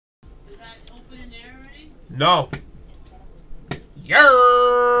No. Yer.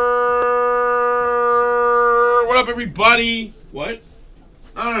 What up, everybody? What?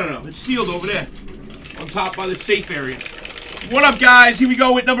 No. It's sealed over there. On top by the safe area. What up, guys? Here we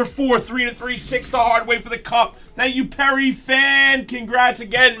go with number 4. 3 to 3. 6 the hard way for the cup. Thank you, Perry fan. Congrats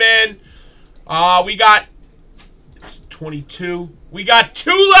again, man. We got 22. We got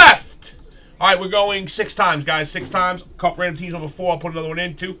 2 left. All right, we're going 6 times, guys. 6 times. Cup random teams number 4. I'll put another one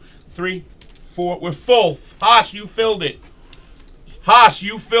in. 2, 3, 4. We're full. Haas, you filled it. Haas,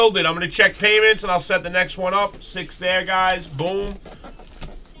 you filled it. I'm going to check payments, and I'll set the next one up. 6 there, guys. Boom.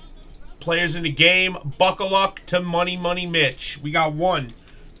 Players in the game. Buckle up to Money Mitch. We got 1,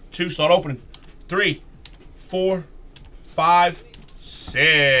 2. Start opening. 3, 4, 5,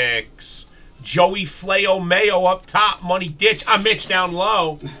 6. Joey Flao Mayo up top. Money Ditch. I'm Mitch down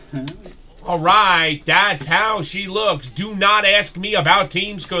low. All right. That's how she looks. Do not ask me about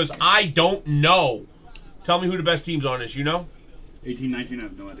teams because I don't know. Tell me who the best teams are on this. You know? 18, 19. I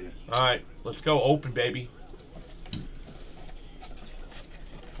have no idea. All right. Let's go. Open, baby.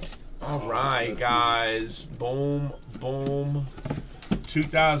 All right, guys. Boom, boom.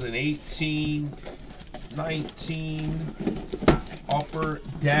 2018, 19, Upper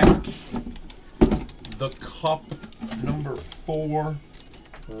Deck, the Cup, number 4,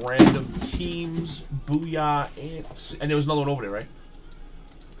 random teams, Booyah, and there was another one over there, right?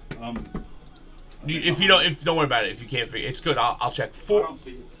 Don't worry about it. If you can't figure, it's good. I'll check. 4. I don't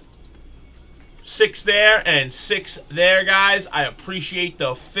see it. 6 there and 6 there, guys. I appreciate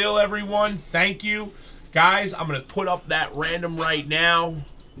the fill, everyone. Thank you. Guys, I'm going to put up that random right now.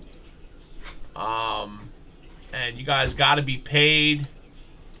 And you guys got to be paid.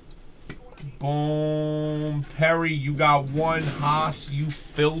 Boom. Perry, you got 1. Haas, you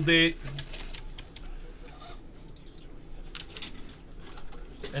filled it.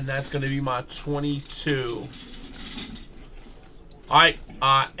 And that's going to be my 22. All right.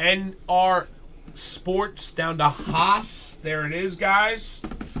 NR Sports down to Haas. There it is, guys.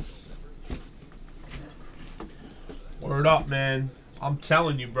 Word up, man. I'm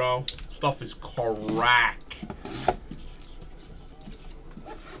telling you, bro. Stuff is crack.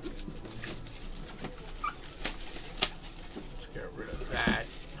 Let's get rid of that.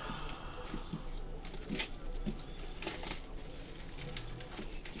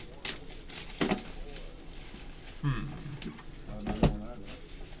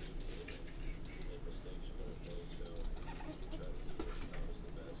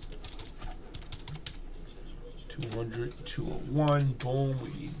 $200, 201. Boom. We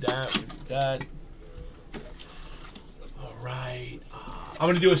need that. We need that. All right. I'm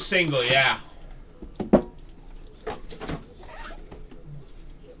going to do a single, yeah.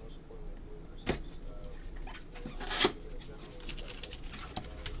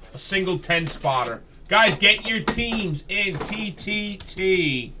 A single 10 spotter. Guys, get your teams in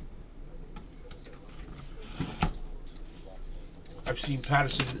TTT. I've seen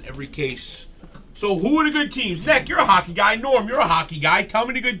Patterson in every case. So who are the good teams? Nick, you're a hockey guy. Norm, you're a hockey guy. Tell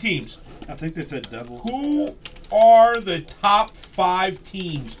me the good teams. I think they said Devils. Who are the top 5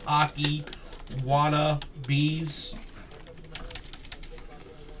 teams? Hockey wannabes.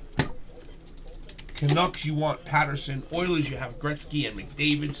 Canucks, you want Patterson. Oilers, you have Gretzky and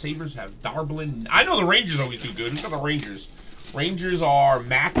McDavid. Sabres have Darblin. I know the Rangers always do good. Who's got the Rangers? Rangers are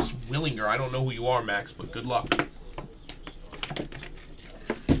Max Willinger. I don't know who you are, Max, but good luck.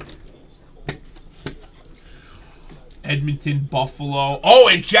 Edmonton, Buffalo. Oh,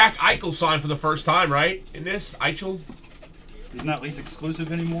 and Jack Eichel signed for the first time, right? In this, Eichel? He's not Leaf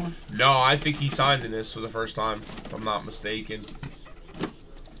exclusive anymore? No, I think he signed in this for the first time, if I'm not mistaken.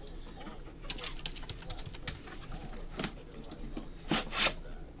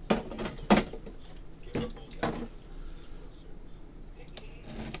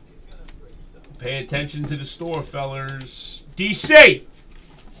 Pay attention to the store, fellers. DC!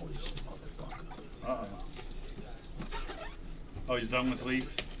 Uh-oh. Oh, he's done with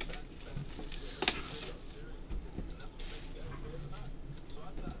Leaf?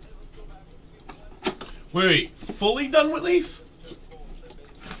 Wait. Fully done with Leaf?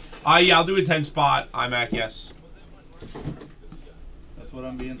 Yeah, I'll do a 10 spot. IMAC, yes. That's what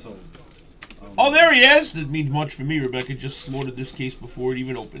I'm being told. Oh, there he is! That means much for me. Rebecca just slaughtered this case before it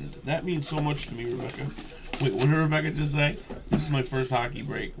even opened. That means so much to me, Rebecca. Wait, what did Rebecca just say? This is my first hockey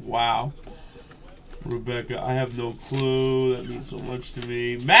break. Wow. Rebecca, I have no clue. That means so much to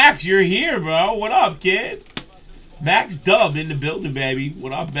me. Max, you're here, bro. What up, kid? Max Dub in the building, baby.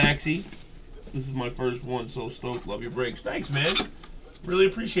 What up, Maxie? This is my first one, so stoked. Love your breaks. Thanks, man. Really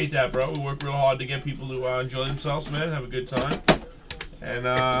appreciate that, bro. We work real hard to get people to enjoy themselves, man. Have a good time. And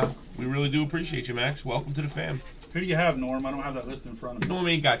We really do appreciate you, Max. Welcome to the fam. Who do you have, Norm? I don't have that list in front of me. Norm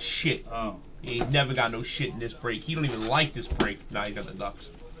ain't got shit. Oh. He ain't never got no shit in this break. He don't even like this break. Nah, he got the Ducks.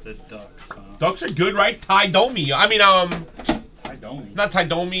 The Ducks, huh? Ducks are good, right? Ty Domi. I mean, Ty Domi. not Ty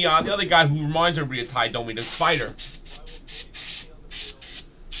Domi. The other guy who reminds everybody of Ty Domi, the fighter.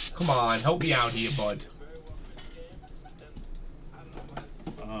 Come on, help me out here, bud.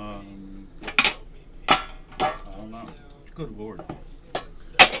 I don't know. Good lord.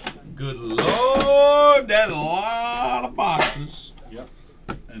 Good lord, that's a lot of boxes. Yep.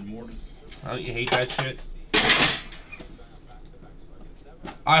 And more. Don't you hate that shit?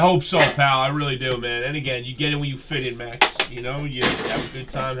 I hope so, pal. I really do, man. And again, you get in when you fit in, Max. You know, you have a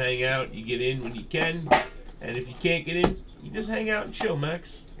good time, hang out. You get in when you can. And if you can't get in, you just hang out and chill,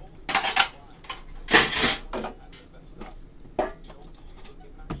 Max.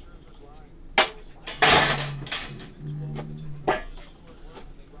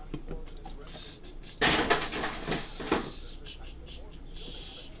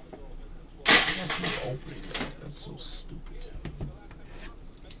 That's so stupid.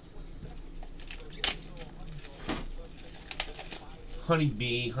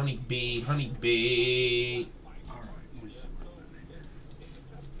 Honeybee, honeybee, honeybee. Alright, let me see what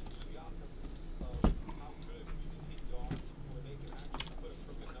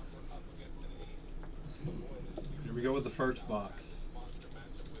Here we go with the first box.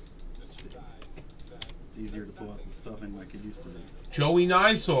 Let's see. It's easier to pull out the stuffing like it used to be. Joey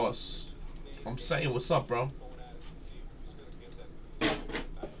Nine Sauce. I'm saying, what's up, bro?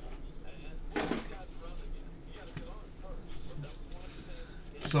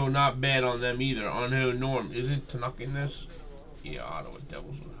 So not bad on them either. On who? Norm. Isn't Tanuk in this? Yeah, Ottawa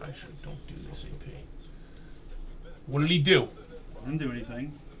Devils with high shirt. Don't do this, AP. What did he do? Didn't do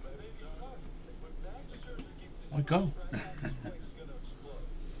anything. Why go?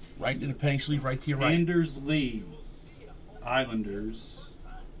 Right to the penny sleeve, right to your right. Anders Lee. Islanders.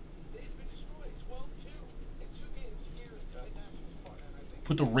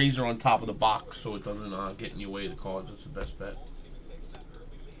 Put the razor on top of the box so it doesn't get in your way of the cards. That's the best bet.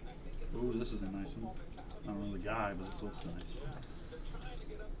 Ooh, this is a nice one. I don't know the guy, but this looks nice.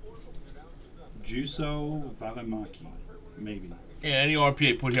 Juuso Valimaki, maybe. Yeah, any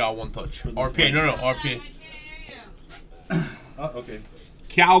RPA put here on one touch. RPA, no, RPA. Okay.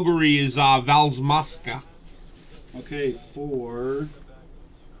 Calgary is Valsmaska. Okay, for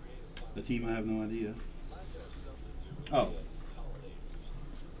the team I have no idea. Oh.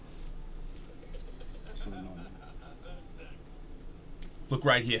 Look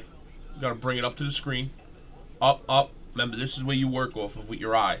right here. You gotta bring it up to the screen. Up, up. Remember, this is where you work off of with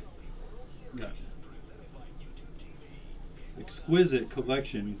your eye. Gotcha. Exquisite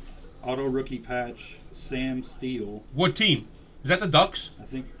collection. Auto rookie patch. Sam Steele. What team? Is that the Ducks? I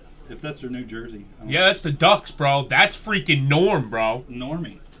think if that's their New Jersey. I don't Yeah, that's the Ducks, bro. That's freaking Norm, bro.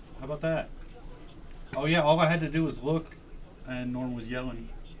 Normie. How about that? Oh yeah, all I had to do was look, and Norm was yelling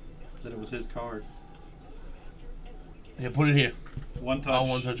that it was his card. Yeah, put it here. One touch.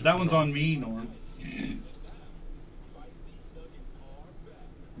 One touch. That one's on me, Norm.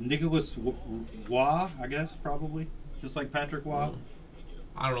 Nicholas Waugh, I guess, probably. Just like Patrick Waugh.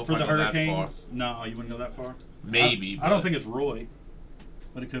 I don't know if For I the go that far. Hurricanes? No, you wouldn't go that far? Maybe. I don't think it's Roy,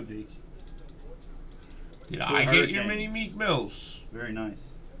 but it could be. Did For I the get your Hurricanes. mini Meek Mills? Very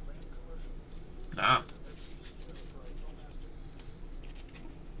nice. Nah.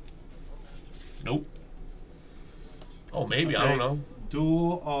 Nope. Oh, maybe. I don't know.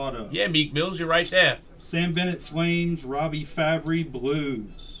 Dual auto. Yeah, Meek Mills, you're right there. Sam Bennett Flames, Robbie Fabry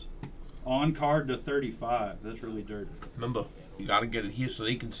Blues. On card to 35. That's really dirty. Remember, you got to get it here so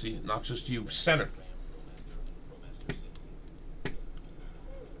they can see it, not just you. Center.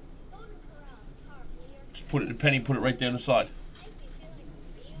 Just put it in the penny, put it right there on the side.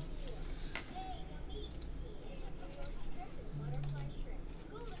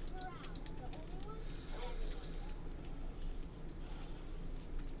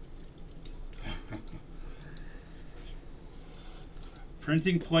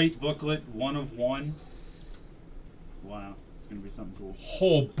 Printing plate booklet, 1 of 1. Wow, it's going to be something cool.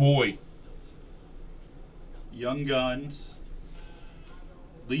 Oh, boy. Young Guns.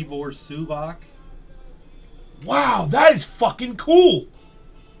 Libor Sulak. Wow, that is fucking cool.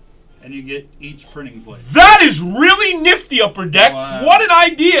 And you get each printing plate. That is really nifty, Upper Deck. Wow. What an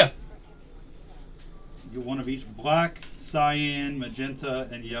idea. You get one of each black, cyan, magenta,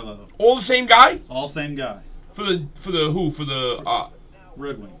 and yellow. All the same guy? All same guy. For the who? For the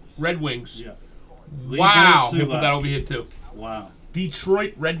Red Wings. Red Wings. Yeah. Wow. Libor Here, put Sulak. that over here too. Wow.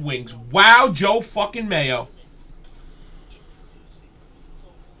 Detroit Red Wings. Wow, Joe fucking Mayo.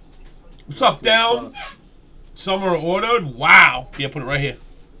 What's up, down? Some are ordered. Wow. Yeah, put it right here.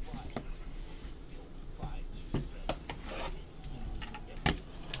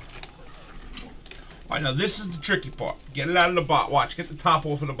 All right, now this is the tricky part. Get it out of the box. Watch. Get the top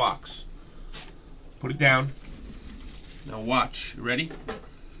off of the box. Put it down. Now watch. You ready?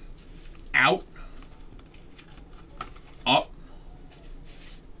 Out. Up.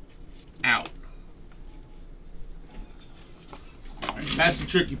 Out. Right, that's the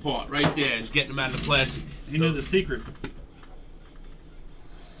tricky part right there. Is getting them out of the plastic. You know the secret.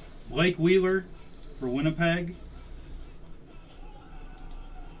 Blake Wheeler for Winnipeg.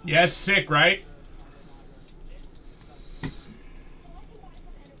 Yeah, it's sick, right?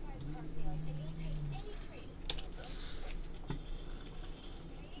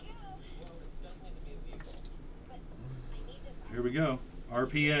 Here we go.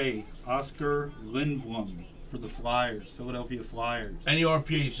 RPA, Oscar Lindblom for the Flyers, Philadelphia Flyers. Any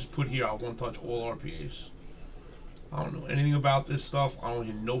RPAs, just put here. I won't touch all RPAs. I don't know anything about this stuff. I don't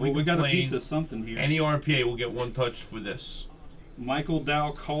hear nobody Well, we got a piece complain. of something here. Any RPA will get one touch for this. Michael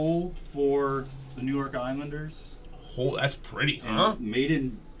Dow Cole for the New York Islanders. Oh, that's pretty, And huh? made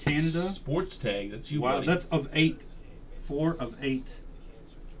in Canada. Sports tag. That's you, Wow, buddy. that's of 8. 4 of 8.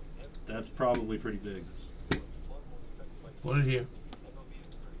 That's probably pretty big. Put it here.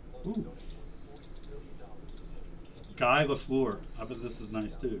 Ooh. Guy Lafleur. I bet this is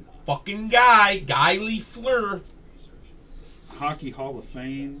nice too. Fucking guy. Guy Lafleur. Hockey Hall of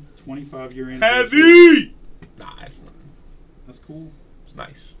Fame. 25-year anniversary. Heavy! Nah, that's not. That's cool. It's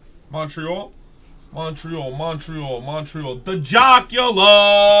nice. Montreal. Montreal. Montreal. Montreal. The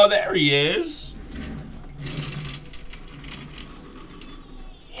Jocular. There he is.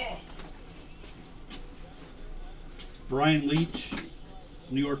 Brian Leach,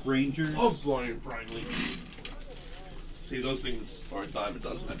 New York Rangers. Love Brian Leach. See, those things are a dime a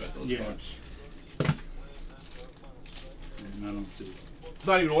dozen. I bet those cards. And I don't see it. It's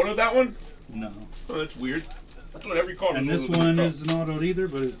not even ordered, that one? No. Oh, that's weird. I thought every card And was this ordered. one isn't autoed either,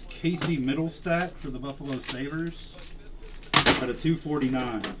 but it's Casey Middlestat for the Buffalo Sabres at a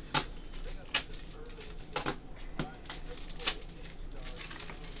 249.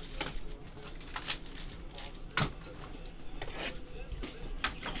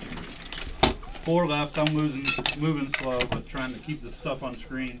 Four left. I'm moving slow, but trying to keep the stuff on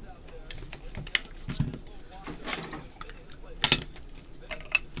screen.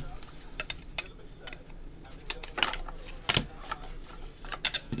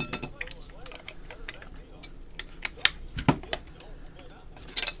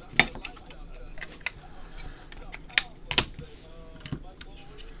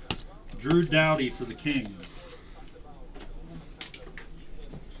 Drew Doughty for the Kings.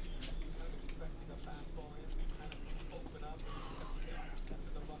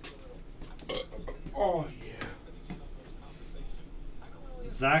 Oh, yeah.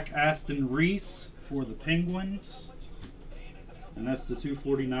 Zach Aston Reese for the Penguins. And that's the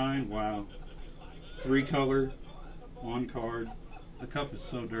 249. Wow. 3-color on card. The cup is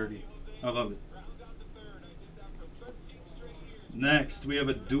so dirty. I love it. Next, we have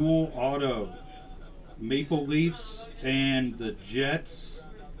a dual auto. Maple Leafs and the Jets.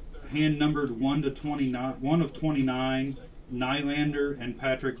 Hand numbered 1 to 29. 1 of 29. Nylander and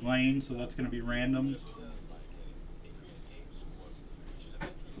Patrick Lane. So that's going to be random.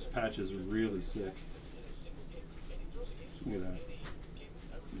 Those patches are really sick. Look at that.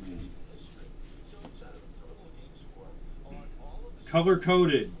 Man. Color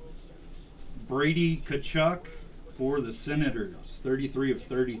coded. Brady Tkachuk for the Senators. 33 of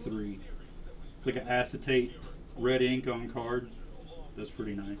 33. It's like an acetate red ink on card. That's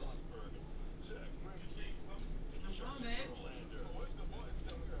pretty nice.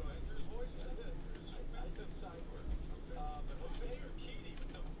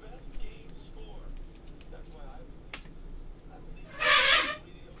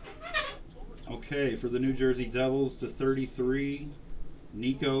 Okay, for the New Jersey Devils to 33,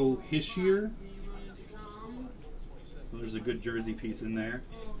 Nico Hischier. So there's a good jersey piece in there.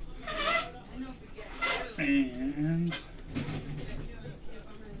 And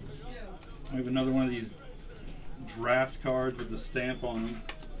I have another one of these draft cards with the stamp on them.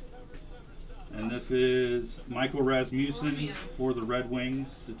 And this is Michael Rasmussen for the Red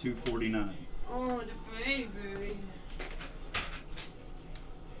Wings to 249. Oh, the baby.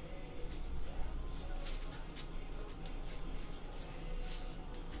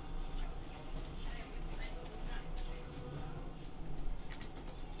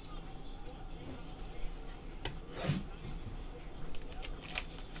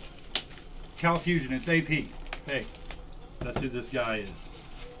 Cal Fusion, it's AP. Hey, that's who this guy is.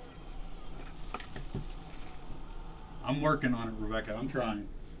 I'm working on it, Rebecca. I'm trying.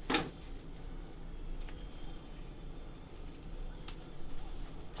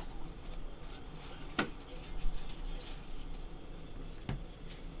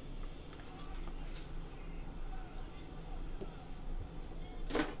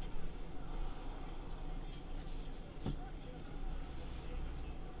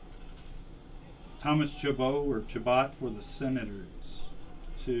 Thomas Chabot or Chabot for the Senators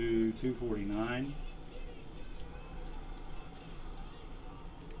to 249.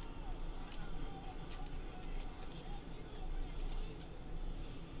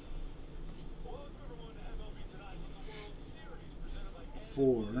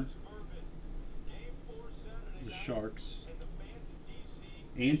 For the Sharks,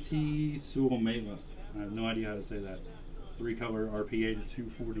 Antti Suomela. I have no idea how to say that. 3-color RPA to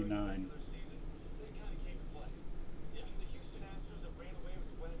 249.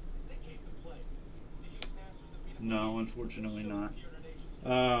 No, unfortunately not.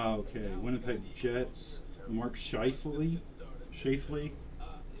 Okay, Winnipeg Jets, Mark Scheifele.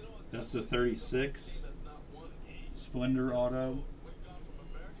 That's the 36. Splendor auto.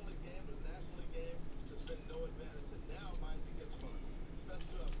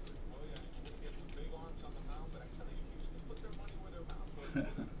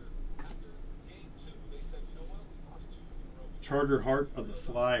 Charter Hart of the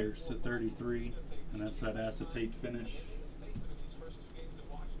Flyers to 33, and that's that acetate finish.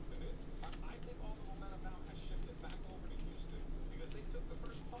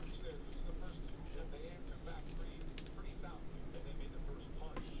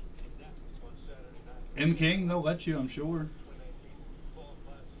 M. King, they'll let you, I'm sure.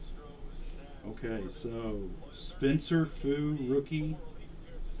 Okay, so Spencer Fu, rookie.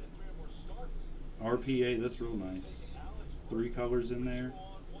 RPA, that's real nice. 3 colors in there.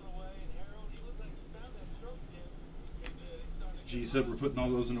 G said we're putting all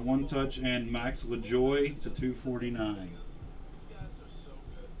those into one touch. And Max LaJoy to 249.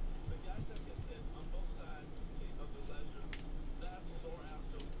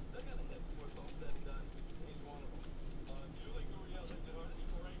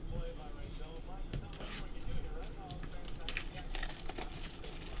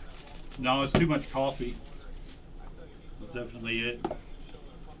 No, it's too much coffee. That's definitely it.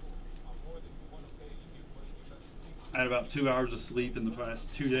 I had about 2 hours of sleep in the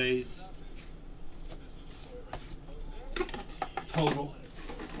past 2 days. Total.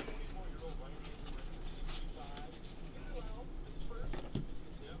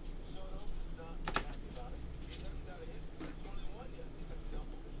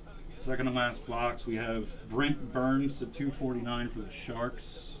 Second to last box, we have Brent Burns to 249 for the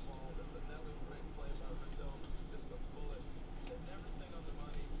Sharks.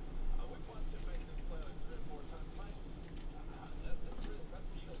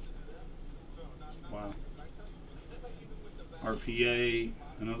 Wow. RPA,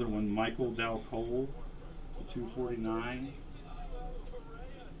 another one, Michael Dal Cole to 249.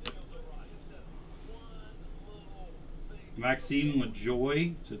 Maxime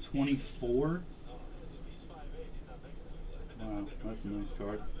LaJoy to 24. Wow, that's a nice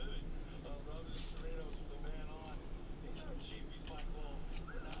card.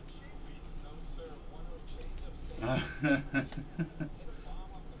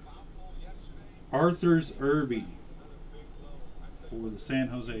 Arthur's Irby for the San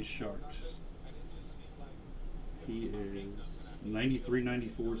Jose Sharks. He is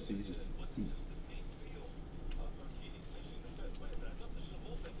 93-94 season.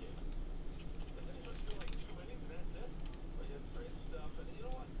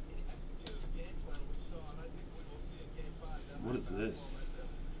 What is this?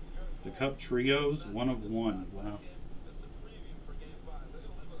 The Cup Trios, 1 of 1. Wow.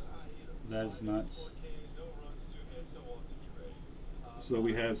 That is nuts. So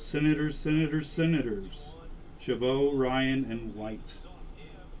we have Senators. Chabot, Ryan, and White.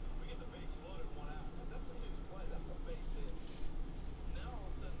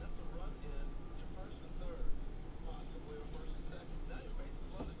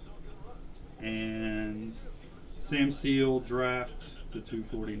 And Sam Steele draft to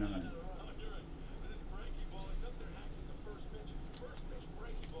 249.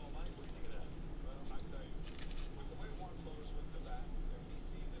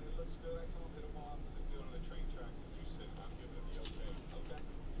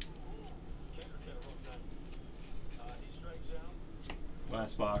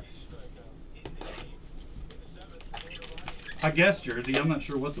 Last box. I guess jersey. I'm not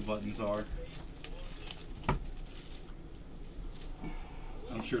sure what the buttons are.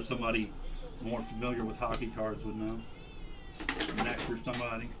 I'm sure somebody more familiar with hockey cards would know. Next for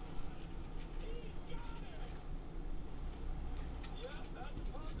somebody.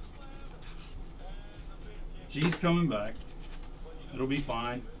 G's coming back. It'll be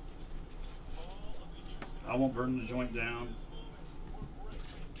fine. I won't burn the joint down.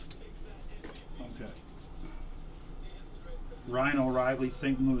 Okay. Ryan O'Reilly,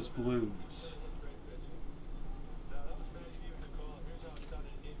 St. Louis Blues.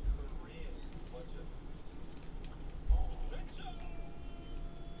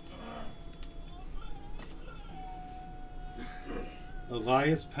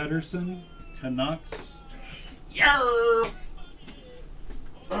 Elias Pettersson, Canucks. Yarr!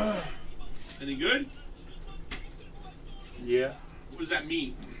 Any good? Yeah. What does that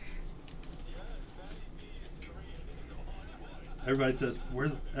mean? Everybody says, where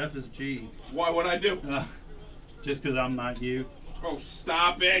the F is G? Why would I do? Just because I'm not you. Oh,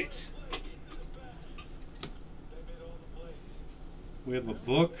 stop it. We have a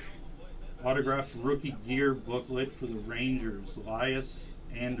book, autographed rookie gear booklet for the Rangers, Elias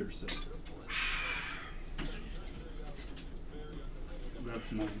Anderson.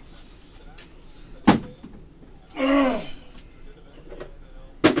 That's nice.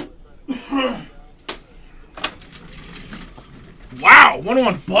 Wow, one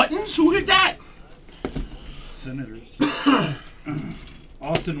on buttons? Who hit that? Senators.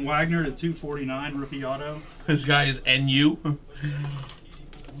 Austin Wagner to 249 rookie auto. This guy is NU.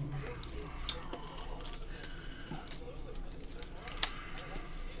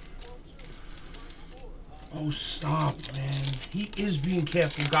 Oh, stop, man. He is being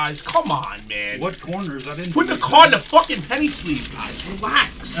careful, guys. Come on, man. What corners? I didn't Put the card in the fucking penny sleeve, guys.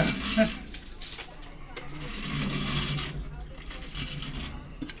 Relax.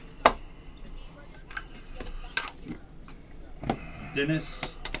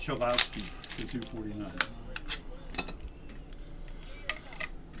 Dennis Cholowski to 249.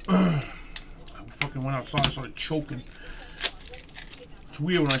 I fucking went outside and started choking. It's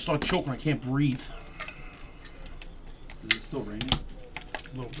weird when I start choking, I can't breathe. Is it still raining?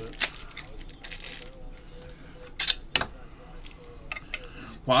 A little bit.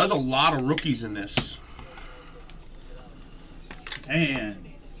 Wow, there's a lot of rookies in this. And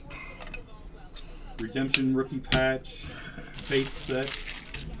redemption rookie patch, base set.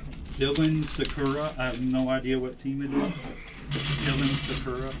 Dylan Sakura. I have no idea what team it is. Dylan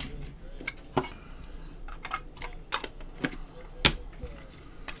Sakura.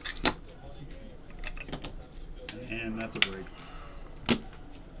 And that's a break.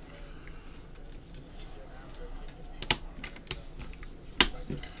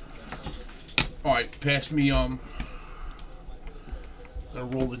 All right, pass me Gotta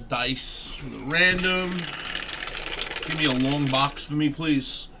roll the dice for the random. Give me a long box for me,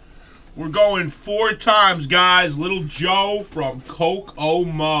 please. We're going 4 times, guys. Little Joe from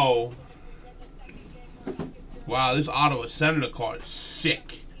Kokomo. Wow, this Ottawa Senator card is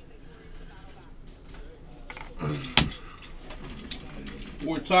sick.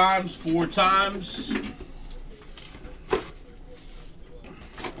 4 times, 4 times.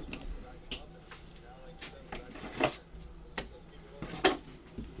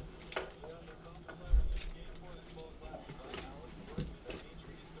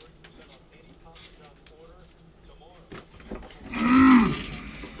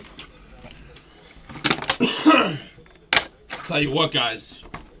 Tell you what, guys,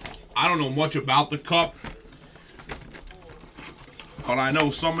 I don't know much about the cup, but I know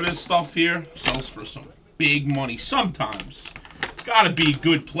some of this stuff here sells for some big money sometimes. Gotta be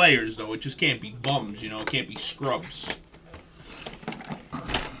good players, though. It just can't be bums, you know? It can't be scrubs.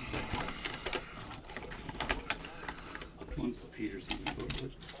 One's the Peterson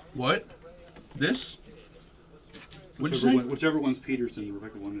booklet. What? This? What'd you say? Whichever one's Peterson,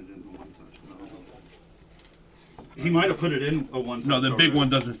 Rebecca wanted it in the one touch. He might have put it in a one touch. No, the big one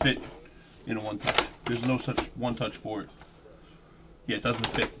doesn't fit in a one touch. There's no such one touch for it. Yeah, it doesn't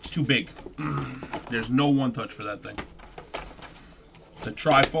fit. It's too big. There's no one touch for that thing. The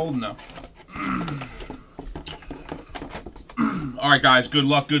trifold, no. All right, guys. Good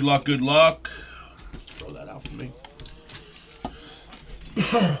luck, good luck, good luck. Throw that out for me.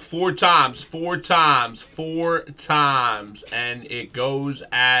 4 times, 4 times, 4 times. And it goes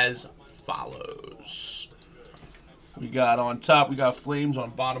as follows. We got on top, we got Flames,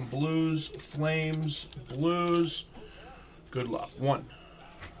 on bottom Blues, Flames, Blues. Good luck. 1,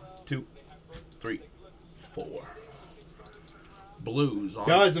 2, 3, 4. Blues on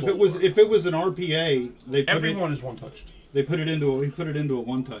Guys, 4. if it was an RPA, they put Everyone is one touched. he put it into a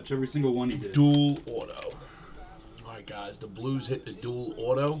one touch. Every single one he did. Dual auto. All right, guys, the Blues hit the dual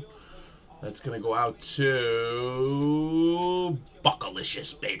auto. That's going to go out to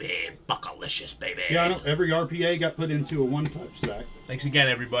Buckalicious, baby. Buckalicious, baby. Yeah, I know every RPA got put into a one-touch, Zach. Thanks again,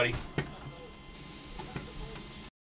 everybody.